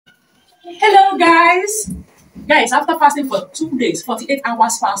Hello, guys. Guys, after fasting for 2 days, 48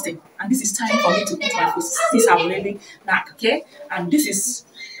 hours fasting, and this is time for me to eat my food since I'm really snack, okay? And this is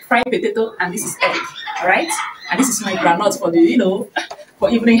fried potato, and this is egg, all right? And this is my granite for the, for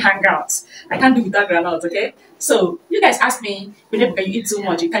evening hangouts. I can't do without granite, okay? So you guys ask me, whenever can you eat so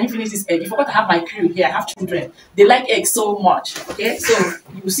much? Can you finish this egg? You forgot to have my crew here. I have children. They like eggs so much, okay? So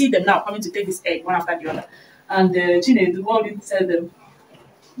you will see them now coming to take this egg one after the other. And Chinedu, what did you tell them?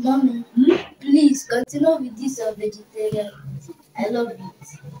 Mommy, please continue with this vegetarian eating. I love it.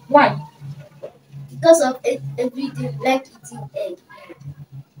 Why? Because of everything, like eating egg.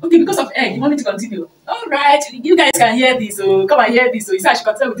 Okay, because of egg, you want me to continue? All right, you guys can hear this. So come and hear this. So you say I should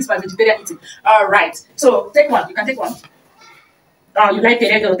continue with this my vegetarian eating. All right. So take one. You can take one. Oh, you like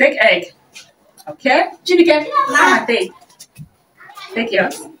potato? Take egg. Okay. Chinike, come and take. Take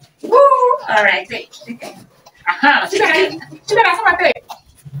yours. Woo! All right, take egg. Aha. Chinike, come and take.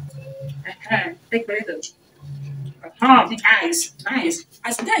 Take potato. Aha. Take eyes. Nice.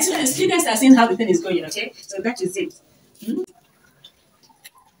 As guys, you guys are seeing how the thing is going. Okay. So that is it. Hmm?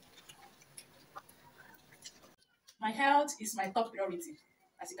 My health is my top priority,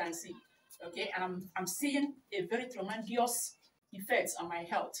 as you can see. Okay, and I'm seeing a very tremendous effects on my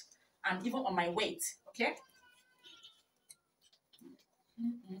health and even on my weight. Okay.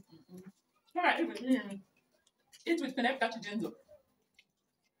 All right, eat with connect to ginger.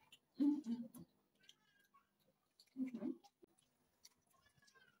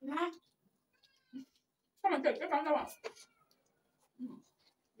 Come on, take another one.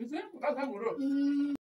 You see, that's how we roll.